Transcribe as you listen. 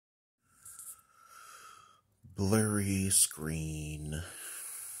Blurry screen.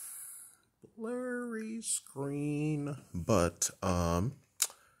 Blurry screen. But,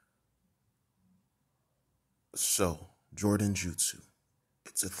 so, Jordan Jutsu.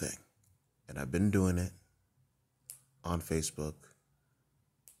 It's a thing. And I've been doing it on Facebook.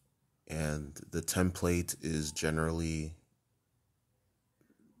 And the template is generally,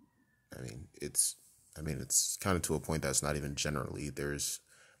 it's kind of to a point that's not even generally. There's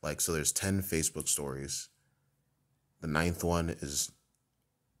 10 Facebook stories. The ninth one is,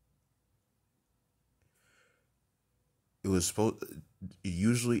 it was supposed,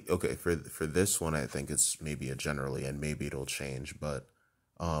 usually, okay, for this one, I think it's maybe a generally, and maybe it'll change, but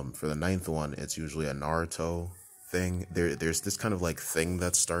for the ninth one, it's usually a Naruto thing. There's this kind of like thing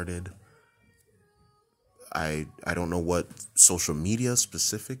that started. I don't know what social media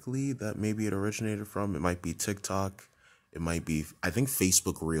specifically that maybe it originated from. It might be TikTok. It might be, I think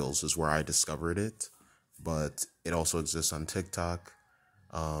Facebook Reels is where I discovered it, but it also exists on TikTok.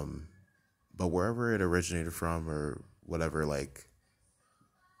 But wherever it originated from or whatever, like,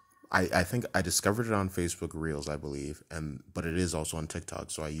 I think I discovered it on Facebook Reels, I believe, but it is also on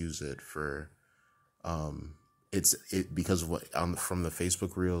TikTok, so I use it for, because of what, from the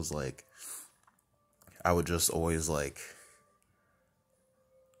Facebook Reels, like, I would just always like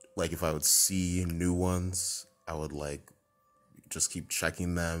if I would see new ones, I would like just keep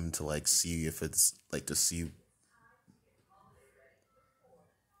checking them to like see if it's like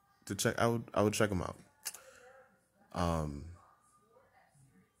I would check them out.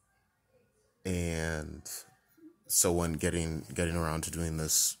 And so when getting around to doing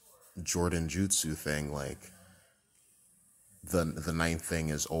this Jordan Jutsu thing, like the ninth thing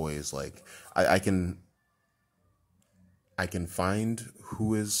is always like I can find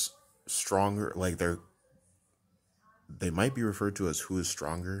who is stronger. Like they might be referred to as who is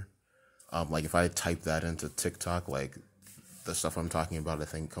stronger. Like if I type that into TikTok, like the stuff I'm talking about, I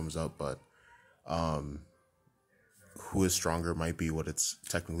think comes up, but who is stronger might be what it's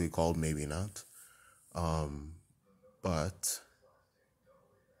technically called, maybe not. But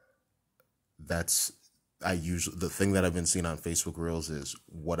that's, the thing that I've been seeing on Facebook Reels is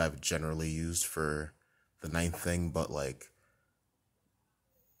what I've generally used for the ninth thing, but like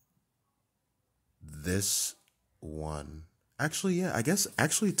this one, technically, I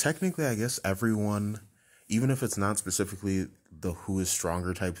guess everyone, even if it's not specifically the who is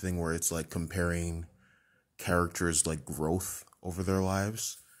stronger type thing where it's like comparing characters like growth over their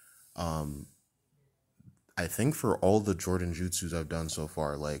lives, I think for all the Jordan Jutsus I've done so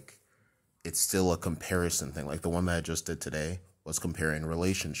far, like it's still a comparison thing. Like the one that I just did today was comparing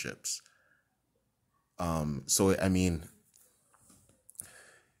relationships. So I mean,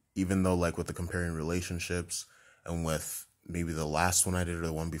 even though like with the comparing relationships and with maybe the last one I did or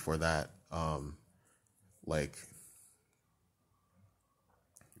the one before that, like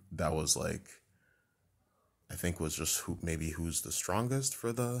that was like, I think was just who's the strongest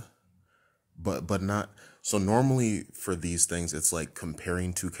for the, but not, so normally for these things, it's like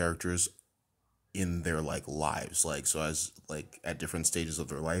comparing two characters in their like lives. Like, so as like at different stages of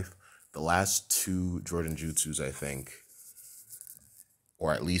their life, the last two Jordan Jutsus, I think,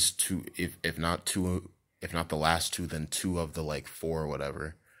 or at least two, if not the last two, then two of the like four or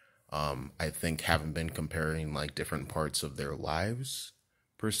whatever, I think haven't been comparing like different parts of their lives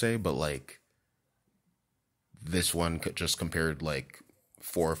per se, but like this one just compared like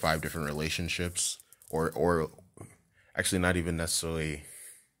 4 or 5 different relationships, or actually not even necessarily,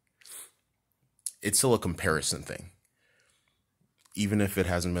 it's still a comparison thing. Even if it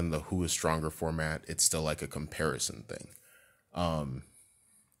hasn't been the who is stronger format, it's still like a comparison thing.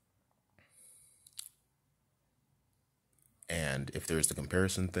 And if there's the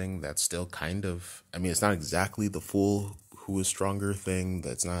comparison thing, that's still kind of, it's not exactly the full who is stronger thing.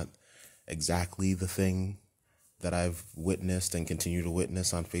 That's not exactly the thing that I've witnessed and continue to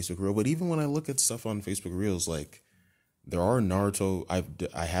witness on Facebook Reels. But even when I look at stuff on Facebook Reels, like there are Naruto,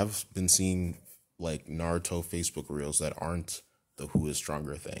 I have been seeing like Naruto Facebook Reels that aren't the who is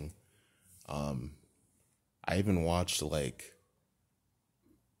stronger thing. I even watched like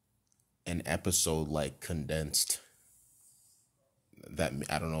an episode like condensed, that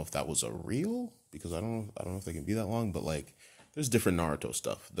I don't know if that was a reel, because I don't know if they can be that long, but like there's different Naruto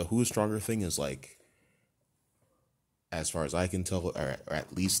stuff. The who is stronger thing is like, as far as I can tell, or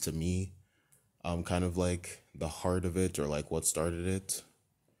at least to me, kind of like the heart of it, or like what started it.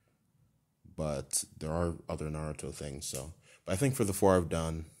 But there are other Naruto things, so. But I think for the 4 I've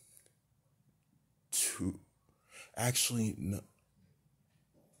done, 2, actually, no.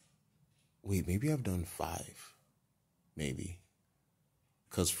 Wait, maybe I've done 5, maybe.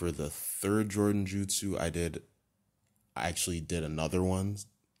 Because for the 3rd Jordan Jutsu, I did I actually did another one,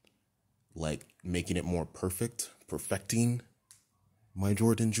 like making it more perfecting my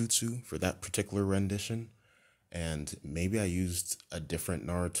Jordan Jutsu for that particular rendition. And maybe I used a different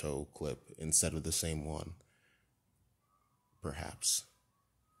Naruto clip instead of the same one, perhaps.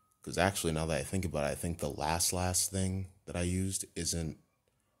 Because actually, now that I think about it, I think the last thing that I used isn't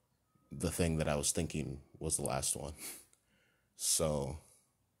the thing that I was thinking was the last one. So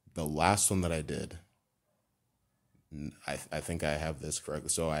the last one that I did, I think I have this correctly.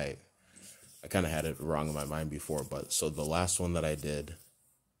 So I kind of had it wrong in my mind before, but so the last one that I did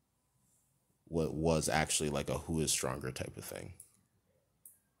was actually like a who is stronger type of thing.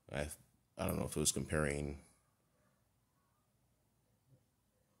 I don't know if it was comparing.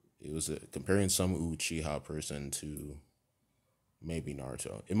 It was comparing some Uchiha person to maybe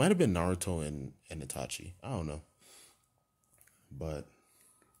Naruto. It might have been Naruto and Itachi. I don't know. But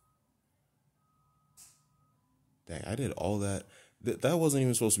dang, I did all that. That wasn't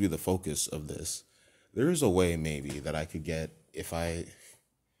even supposed to be the focus of this. There is a way maybe that I could get if I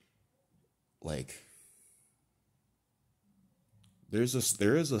like there is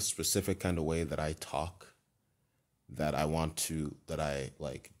a specific kind of way that I talk that I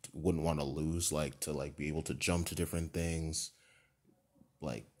like wouldn't want to lose, like to like be able to jump to different things,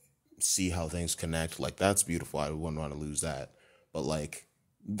 like see how things connect. Like that's beautiful. I wouldn't want to lose that. But like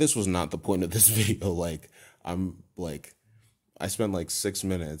this was not the point of this video. Like I'm like I spent like 6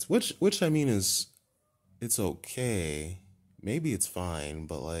 minutes, which I mean is it's okay. Maybe it's fine,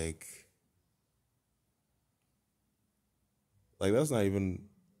 but like that's not even.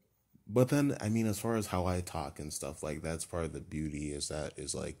 But then I mean, as far as how I talk and stuff, like that's part of the beauty is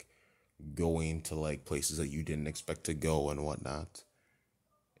like going to like places that you didn't expect to go and whatnot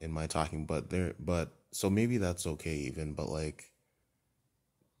in my talking. But so maybe that's okay even. But like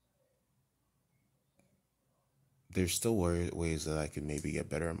there's still ways that I could maybe get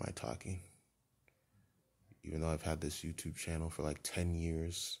better at my talking. Even though I've had this YouTube channel for like 10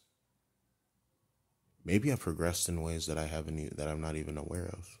 years, maybe I've progressed in ways that that I'm not even aware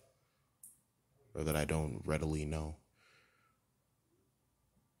of, or that I don't readily know.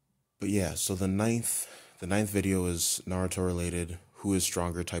 But yeah, so the ninth video is Naruto related, who is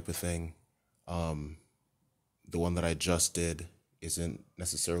stronger type of thing. The one that I just did isn't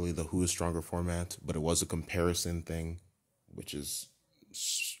necessarily the who is stronger format, but it was a comparison thing, which is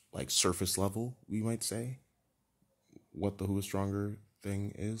like surface level, we might say, what the who is stronger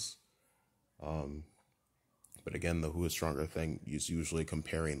thing is. But again, the who is stronger thing is usually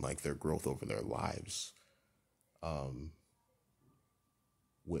comparing like their growth over their lives.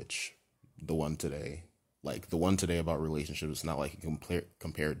 Which the one today about relationships, it's not like you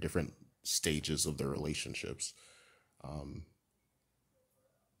compare different stages of their relationships.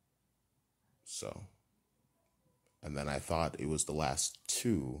 So, and then I thought it was the last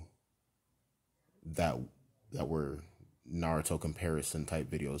two that were Naruto comparison type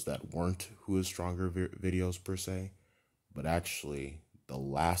videos that weren't who is stronger videos per se, but actually the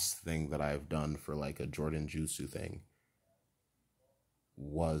last thing that I've done for like a Jordan Jutsu thing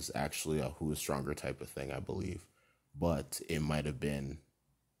was actually a who is stronger type of thing, I believe, but it might have been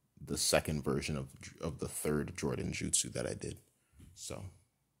the second version of the third Jordan Jutsu that I did. So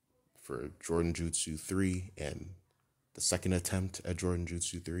for Jordan Jutsu 3 and the second attempt at Jordan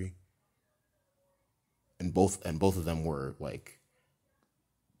Jutsu 3, and both of them were like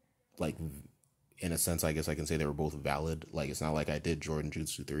in a sense, I guess I can say they were both valid. Like it's not like I did Jordan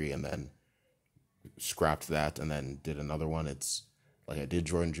Jutsu 3 and then scrapped that and then did another one. It's like I did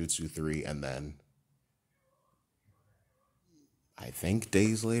Jordan Jutsu 3 and then I think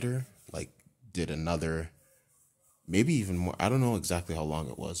days later, like did another, maybe even more. I don't know exactly how long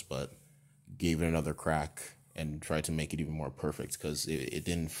it was, but gave it another crack and tried to make it even more perfect because it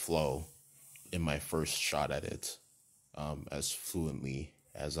didn't flow in my first shot at it as fluently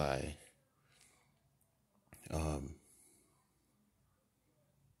as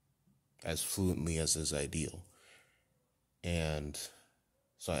is ideal. And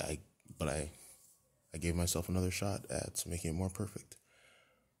so I gave myself another shot at making it more perfect.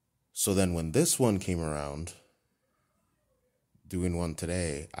 So then when this one came around, doing one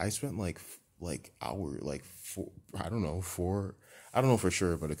today, I spent like hour, like four, I don't know for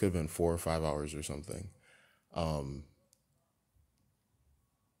sure, but it could have been 4 or 5 hours or something. Or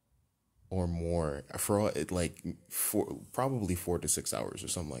more for it, like probably 4 to 6 hours or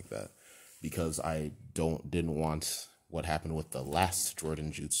something like that, because I didn't want what happened with the last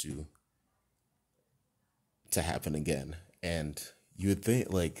Jordan Jutsu to happen again. And you would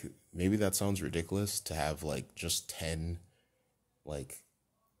think like maybe that sounds ridiculous to have like just 10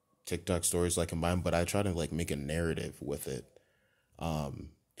 TikTok stories like combined, but I try to like make a narrative with it. And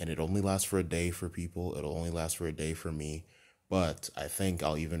it only lasts for a day for people. It'll only last for a day for me. But I think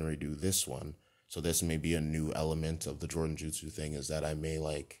I'll even redo this one. So this may be a new element of the Jordan Jutsu thing, is that I may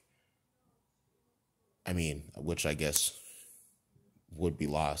like, I mean, which I guess would be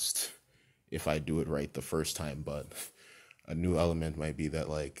lost if I do it right the first time, but a new element might be that,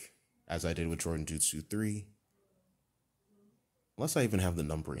 like, as I did with Jordan Jutsu 3, unless I even have the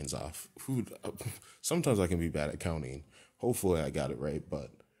numberings off. Sometimes I can be bad at counting. Hopefully I got it right, but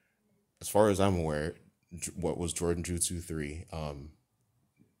as far as I'm aware, what was Jordan Jutsu 3,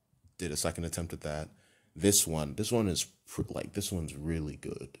 did a second attempt at that. This one is like, this one's really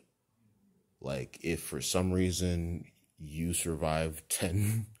good. Like, if for some reason you survive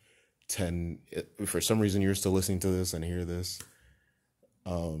 10, if for some reason you're still listening to this and hear this,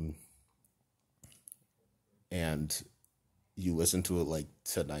 and you listen to it like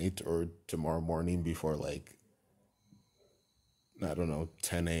tonight or tomorrow morning before, like, I don't know,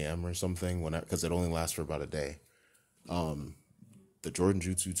 10 a.m. or something, because it only lasts for about a day. The Jordan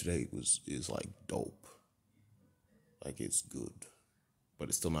Jutsu today is like dope. Like, it's good, but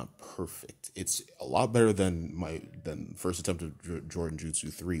it's still not perfect. It's a lot better than first attempt of Jordan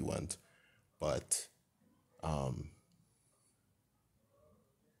Jutsu 3 went, but um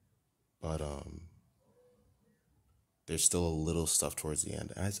but there's still a little stuff towards the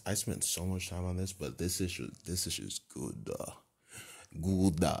end. I spent so much time on this, but this issue is good.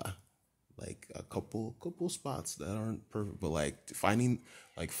 Good. Like a couple spots that aren't perfect, but like finding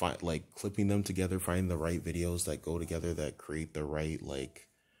like clipping them together, finding the right videos that go together, that create the right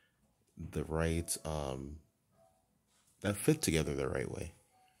that fit together the right way,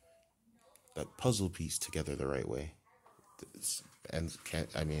 that puzzle piece together the right way. It's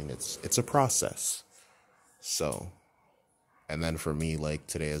a process. So, and then for me, like,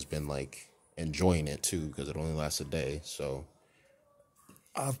 today has been like enjoying it too, because it only lasts a day. So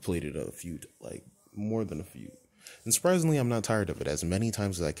I've played it a few, like more than a few. And surprisingly, I'm not tired of it. As many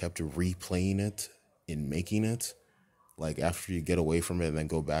times as I kept replaying it in making it, like, after you get away from it and then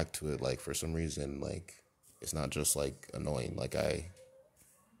go back to it, like, for some reason, like, it's not just like annoying. Like, I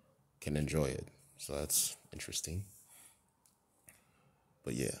can enjoy it. So that's interesting.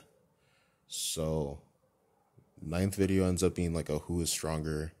 But yeah. So ninth video ends up being like a who is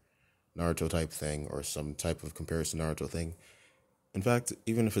stronger Naruto type thing, or some type of comparison Naruto thing. In fact,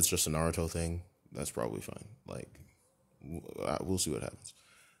 even if it's just a Naruto thing, that's probably fine. Like, we'll see what happens.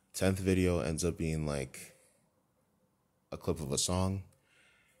 10th video ends up being like a clip of a song,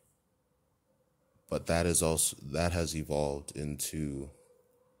 but that has evolved into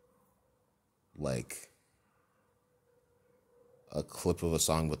like a clip of a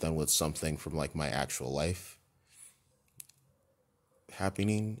song, but then with something from like my actual life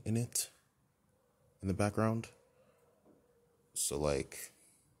happening in it in the background. So like,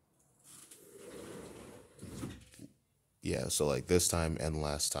 yeah, so like this time and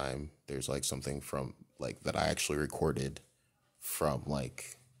last time, there's like something from like that I actually recorded from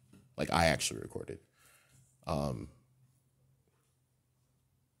like I actually recorded. So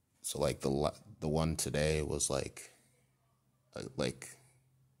like the one today was like the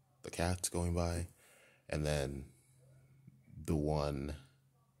cats going by, and then the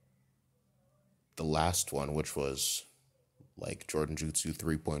last one, which was like Jordan Jutsu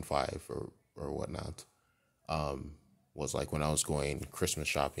 3.5 or whatnot, was like when I was going Christmas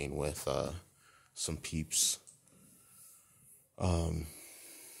shopping with some peeps. On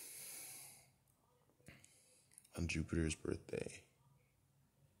Jupiter's birthday.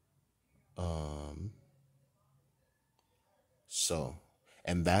 So,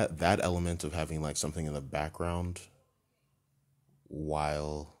 and that element of having like something in the background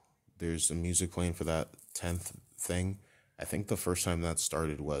while there's the music playing for that 10th thing, I think the first time that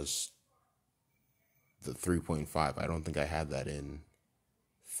started was the 3.5. I don't think I had that in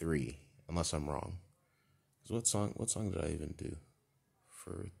 3, unless I'm wrong. So what song did I even do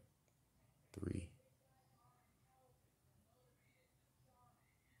for 3?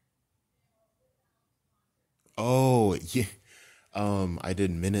 Oh, yeah. I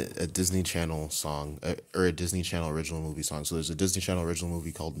did a Disney Channel song, or a Disney Channel original movie song. So there's a Disney Channel original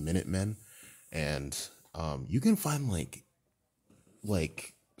movie called Minutemen, and you can find you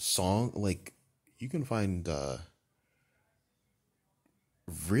can find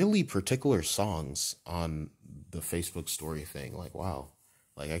really particular songs on the Facebook story thing. Like, wow,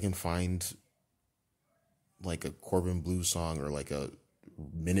 like I can find like a Corbin Blue song, or like a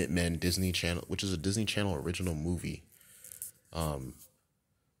Minutemen Disney Channel, which is a Disney Channel original movie.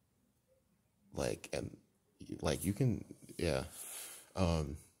 Like, and like you can, yeah.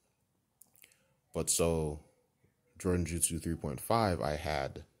 But so Jordan Jutsu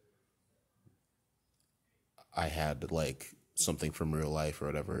 3.5, I had like something from real life or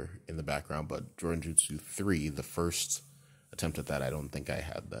whatever in the background, but Jordan Jutsu 3, the first attempt at that, I don't think I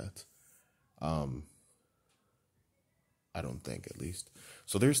had that. Um, I don't think, at least.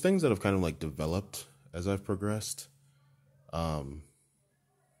 So there's things that have kind of like developed as I've progressed. Um,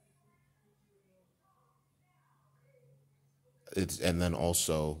 it's and then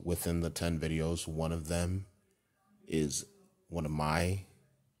also within the 10 videos, one of them is one of my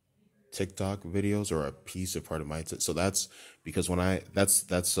TikTok videos, or a piece of part of my so that's because when I that's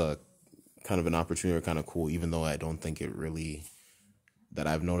kind of an opportunity, or kind of cool, even though I don't think it really, that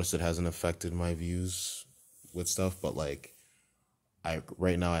I've noticed it hasn't affected my views with stuff, but like I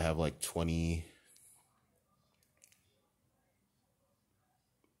right now I have like 27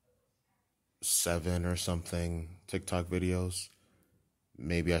 or something TikTok videos.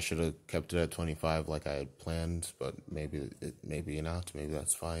 Maybe I should have kept it at 25 like I had planned, but maybe not. Maybe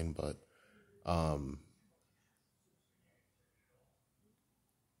that's fine, um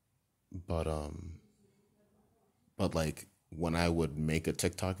but um but like when I would make a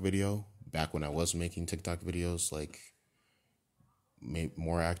TikTok video, back when I was making TikTok videos like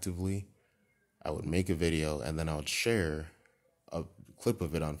more actively, I would make a video and then I would share a clip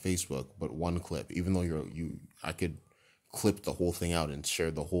of it on Facebook, but one clip, even though I could clip the whole thing out and share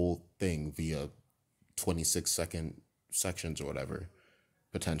the whole thing via 26-second sections or whatever,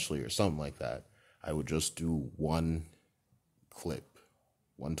 potentially, or something like that. I would just do one clip,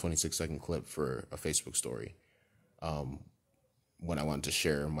 one 26-second clip for a Facebook story. When I wanted to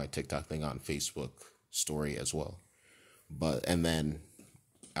share my TikTok thing on Facebook story as well. And then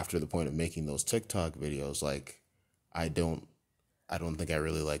after the point of making those TikTok videos, like I don't think I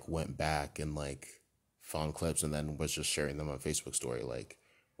really like went back and like found clips and then was just sharing them on Facebook story. Like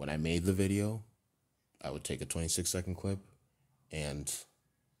when I made the video, I would take a 26-second clip and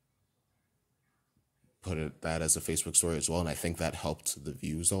that as a Facebook story as well. And I think that helped the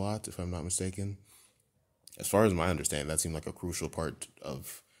views a lot, if I'm not mistaken. As far as my understanding, that seemed like a crucial part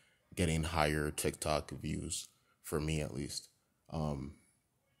of getting higher TikTok views, for me at least.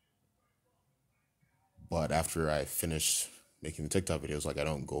 But after I finish making the TikTok videos, like I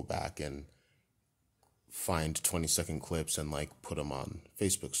don't go back and find 20-second clips and like put them on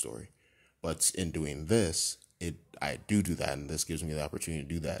Facebook story. But in doing this, I do that, and this gives me the opportunity to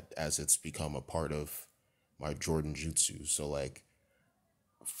do that as it's become a part of my Jordan Jutsu. So like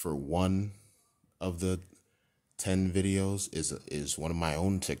for one of the 10 videos is one of my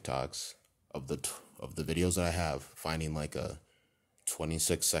own TikToks of the videos that I have, finding like a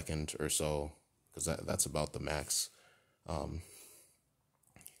 26-second or so, because that's about the max,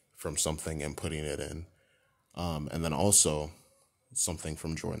 from something and putting it in, and then also something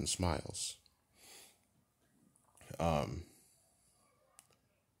from Jordan Smiles.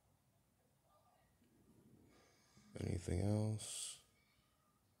 Anything else?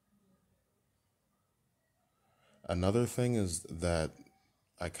 Another thing is that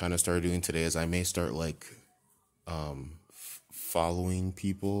I kind of started doing today is I may start like following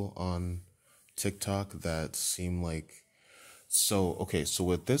people on TikTok that seem like, so okay, so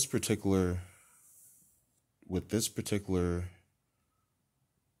with this particular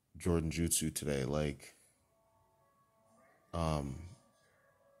Jordan Jutsu today, like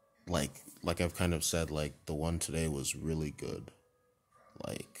I've kind of said, like the one today was really good.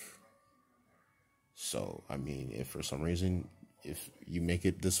 Like, so I mean, if for some reason, if you make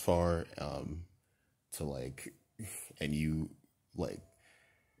it this far, to like, and you like,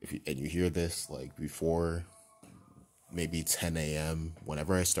 and you hear this like before maybe 10 a.m.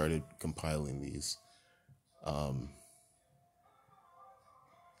 whenever I started compiling these,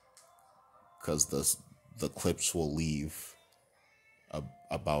 because the clips will leave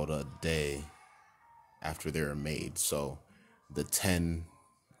about a day after they're made. So the 10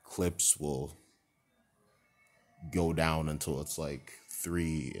 clips will go down until it's like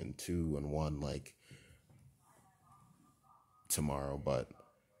 3 and 2 and 1 like tomorrow, but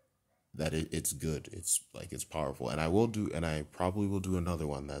it's good. It's like, it's powerful. And I probably will do another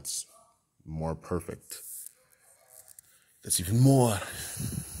one that's more perfect. That's even more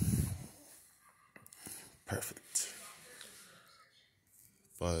perfect.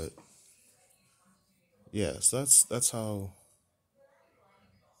 But yeah, so that's how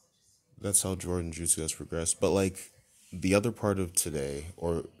Jordan Jutsu has progressed. But like the other part of today,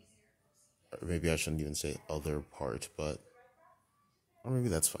 or maybe I shouldn't even say other part, or maybe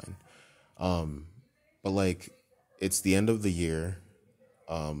that's fine. But like it's the end of the year.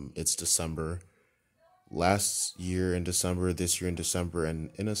 It's December. Last year in December, this year in December, and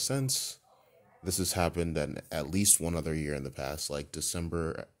in a sense, this has happened at least one other year in the past. Like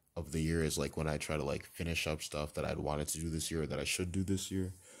December of the year is like when I try to like finish up stuff that I'd wanted to do this year or that I should do this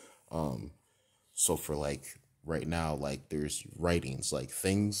year. So for like right now, like there's writings, like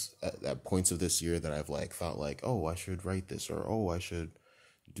things at points of this year that I've like thought like, oh, I should write this, or oh, I should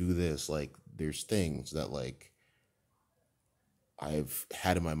do this. Like there's things that like I've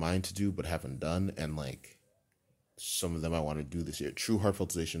had in my mind to do but haven't done, and like some of them I want to do this year. True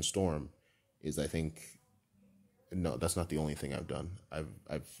Heartfeltization Storm is, I think, no, that's not the only thing I've done.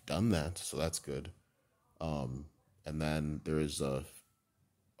 I've done that, so that's good. And then there is a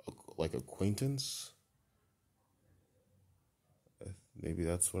like acquaintance. Maybe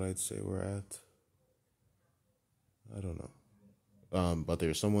that's what I'd say we're at. I don't know. But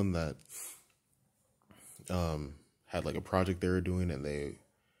there's someone that had like a project they were doing, and they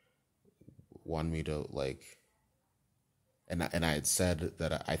wanted me to like, and I had said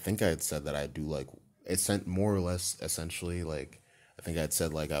that I think I had said that I do like it sent more or less essentially like I think I'd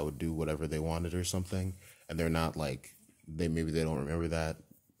said like I would do whatever they wanted or something, and they're not like maybe they don't remember that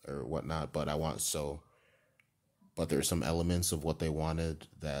or whatnot, but I want so but there's some elements of what they wanted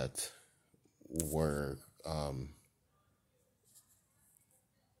that were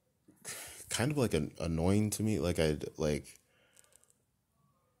kind of like annoying to me. Like I like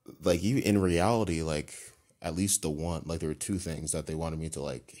even in reality, like at least the one, like there were two things that they wanted me to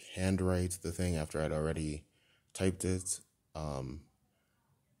like handwrite the thing after I'd already typed it.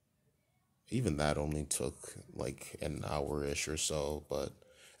 Even that only took like an hour ish or so, but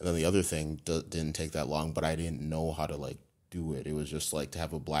and then the other thing didn't take that long, but I didn't know how to like do it. It was just like to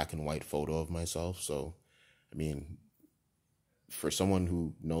have a black and white photo of myself. So, I mean, for someone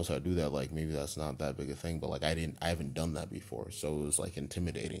who knows how to do that, like maybe that's not that big a thing, but like I haven't done that before, so it was like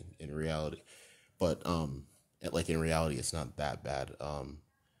intimidating in reality. But like in reality, it's not that bad.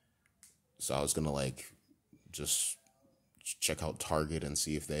 So I was gonna like just check out Target and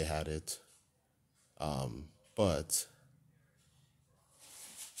see if they had it. But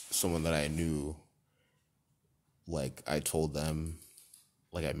someone that I knew, like I told them,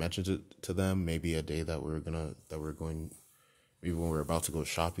 like I mentioned it to them maybe a day that we were going, maybe when we were about to go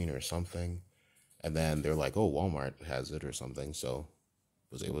shopping or something, and then they're like, oh, Walmart has it or something, so I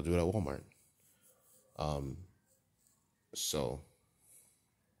was able to do it at Walmart. So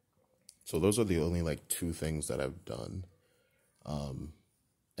so those are the only like two things that I've done. And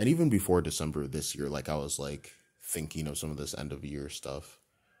even before December this year, like I was like thinking of some of this end of year stuff,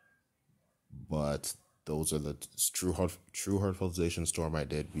 but those are the true heartfeltization storm I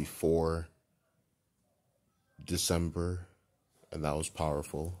did before December, and that was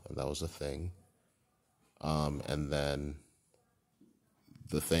powerful, and that was a thing. And then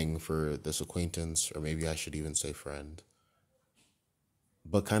the thing for this acquaintance, or maybe I should even say friend,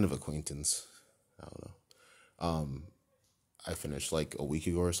 but kind of acquaintance. I don't know. I finished like a week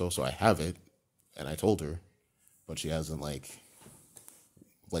ago or so, so I have it, and I told her, but she hasn't like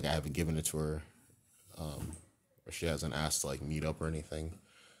I haven't given it to her, or she hasn't asked to like meet up or anything.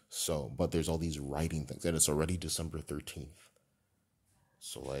 So, but there's all these writing things, and it's already December 13th.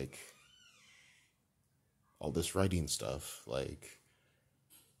 So like all this writing stuff, like,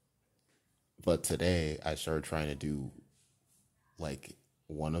 but today I started trying to do like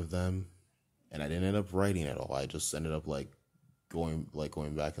one of them, and I didn't end up writing at all. I just ended up like going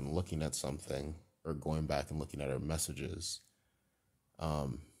back and looking at something, or going back and looking at our messages,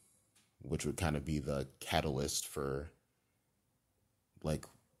 which would kind of be the catalyst for like,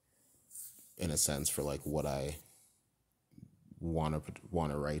 in a sense, for like what I want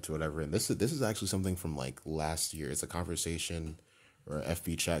to write or whatever. And this is actually something from like last year. It's a conversation or an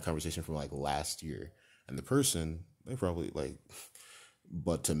FB chat conversation from like last year, and the person, they probably like,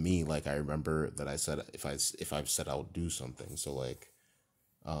 but to me, like I remember that I said if I've said I'll do something, so like,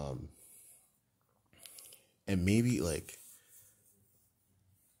 and maybe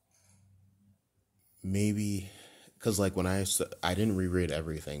because like when I didn't reread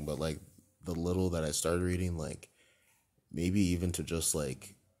everything, but like the little that I started reading, like maybe even to just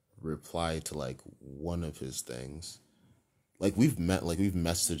like reply to like one of his things. Like we've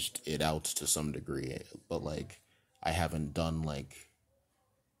messaged it out to some degree, but like I haven't done like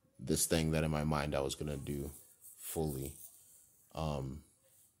this thing that in my mind I was gonna do fully.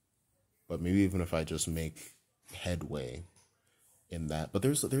 But maybe even if I just make headway in that, but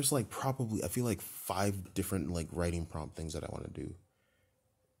there's like probably I feel like 5 different like writing prompt things that I want to do,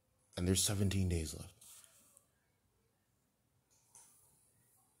 and there's 17 days left.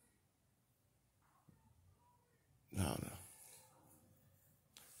 I don't know.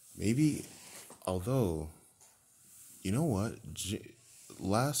 Maybe, although, you know what,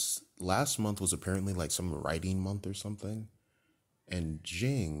 last month was apparently like some writing month or something. And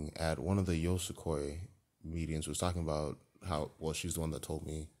Jing at one of the Yosakoi meetings was talking about how, well, she's the one that told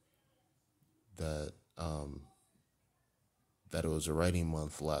me that that it was a writing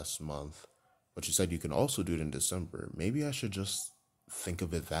month last month, but she said you can also do it in December. Maybe I should just think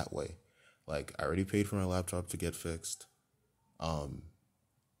of it that way. Like, I already paid for my laptop to get fixed.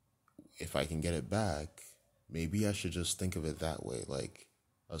 If I can get it back, maybe I should just think of it that way. Like,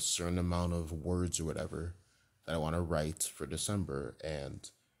 a certain amount of words or whatever that I want to write for December, and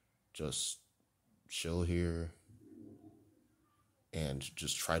just chill here and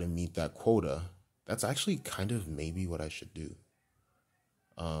just try to meet that quota. That's actually kind of maybe what I should do.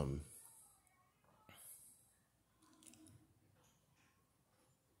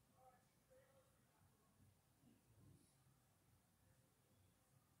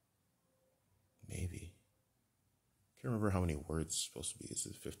 Maybe. Can't remember how many words it's supposed to be. Is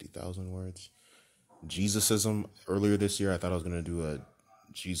it 50,000 words? Jesusism. Earlier this year, I thought I was going to do a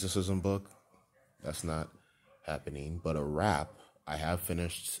Jesusism book. That's not happening. But a rap, I have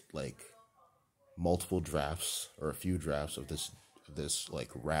finished like multiple drafts or a few drafts of this like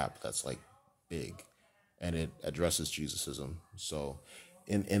rap that's like big, and it addresses Jesusism. So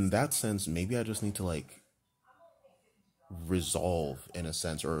in that sense, maybe I just need to like resolve in a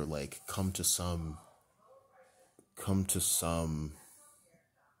sense, or like come to some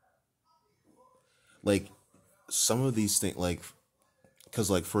like some of these things, like, because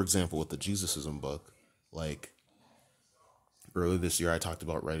like for example with the Jesusism book, like earlier this year I talked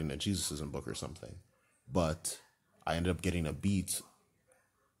about writing a Jesusism book or something, but I ended up getting a beat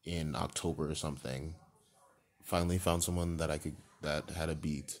in October or something. Finally found someone that had a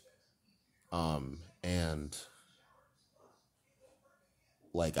beat, and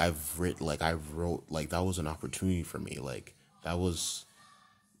like I wrote, like that was an opportunity for me. Like that was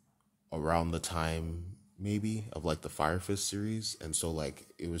around the time maybe of like the Fire Fist series, and so like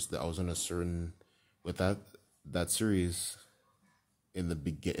I was in a certain, with that series, in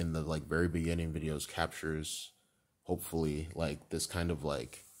the like very beginning videos, captures hopefully like this kind of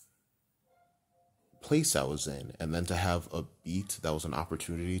like place I was in, and then to have a beat that was an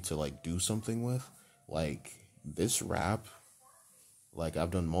opportunity to like do something with, like this rap. Like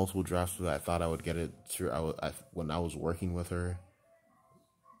I've done multiple drafts that I thought I would get it through. When I was working with her,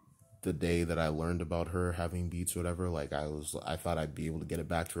 the day that I learned about her having beats or whatever, like I thought I'd be able to get it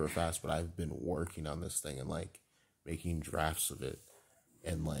back to her fast, but I've been working on this thing and like making drafts of it,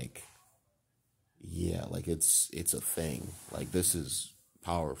 and like, yeah, like it's a thing. Like this is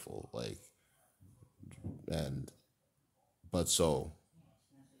powerful. Like, and but so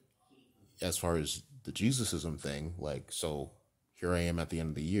as far as the Jesusism thing, like, so here I am at the end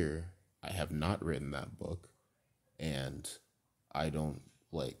of the year. I have not written that book, and I don't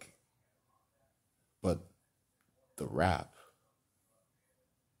like, but the rap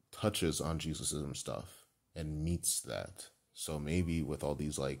touches on Jesusism stuff and meets that. So maybe with all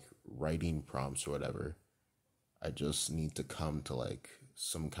these like writing prompts or whatever, I just need to come to like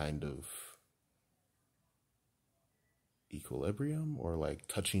some kind of equilibrium, or like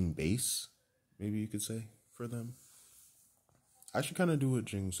touching base, maybe you could say, for them. I should kind of do what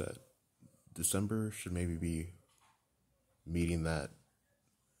Jing said. December should maybe be meeting that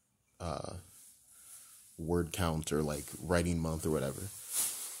word count, or like writing month or whatever.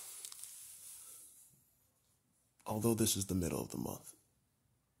 Although this is the middle of the month.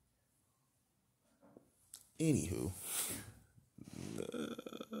 Anywho.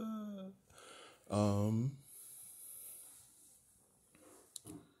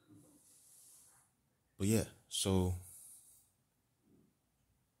 But yeah, so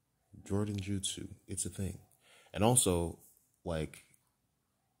Jordan Jutsu, it's a thing. And also, like,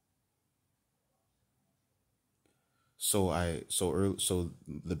 so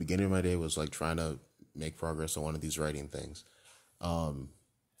the beginning of my day was like trying to make progress on one of these writing things. And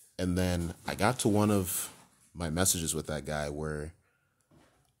then I got to one of my messages with that guy where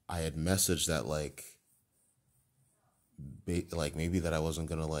I had messaged that like maybe that I wasn't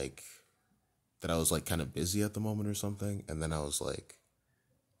gonna like, that I was like kind of busy at the moment or something. And then I was like,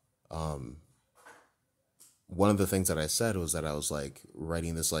 one of the things that I said was that I was like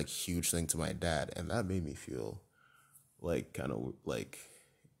writing this like huge thing to my dad, and that made me feel like kind of like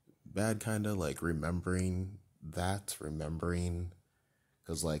bad, kind of like remembering,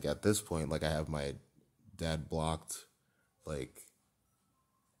 because like at this point, like I have my dad blocked, like,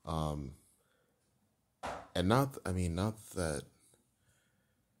 and not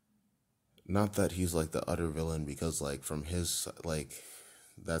that he's like the utter villain, because like from his, like,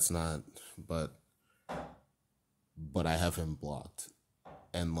 that's not, but I have him blocked.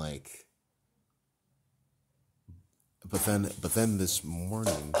 And like, but then this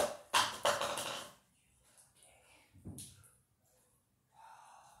morning,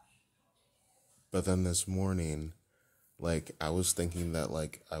 but then this morning, like I was thinking that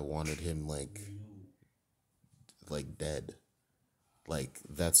like I wanted him like dead. Like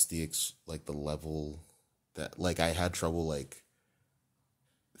that's like the level that like I had trouble like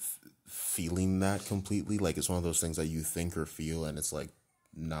feeling that completely. Like it's one of those things that you think or feel and it's like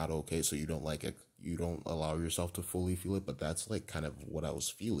not okay, so you don't like it, you don't allow yourself to fully feel it, but that's like kind of what I was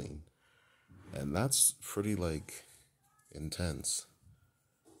feeling. And that's pretty like intense.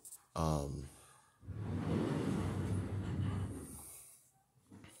 Um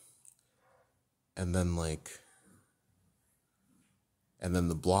and then like and then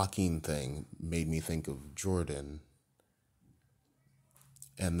the blocking thing made me think of Jordan.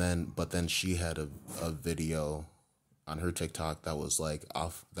 And then but then she had a video on her TikTok that was like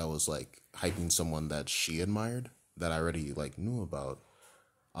off, that was like hyping someone that she admired that I already like knew about.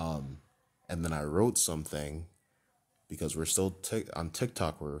 And then I wrote something because we're still on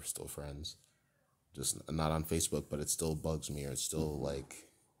TikTok, we're still friends, just not on Facebook, but it still bugs me, or it's still like,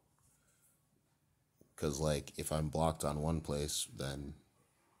 because like if I'm blocked on one place, then,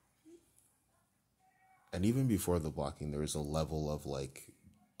 and even before the blocking, there was a level of like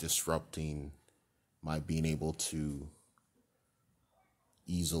disrupting my being able to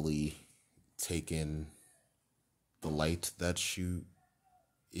easily take in the light that she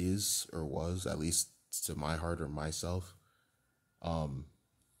is or was, at least to my heart or myself. Um,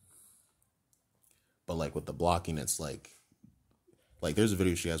 but like with the blocking, it's like there's a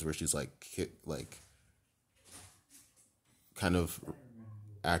video she has where she's like kind of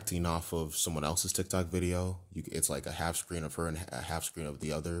acting off of someone else's TikTok video. It's like a half screen of her and a half screen of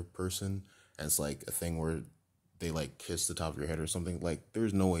the other person, and it's like a thing where they like kiss the top of your head or something. Like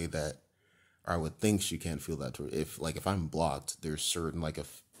there's no way that, or I would think she can't feel that. If I'm blocked, there's certain like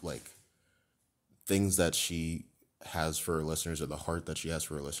things that she has for her listeners, or the heart that she has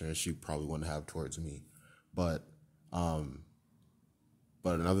for her listeners, she probably wouldn't have towards me. But um,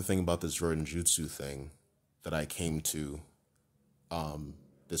 but another thing about this Jordan Jutsu thing that I came to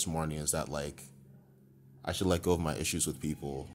this morning is that like I should let go of my issues with people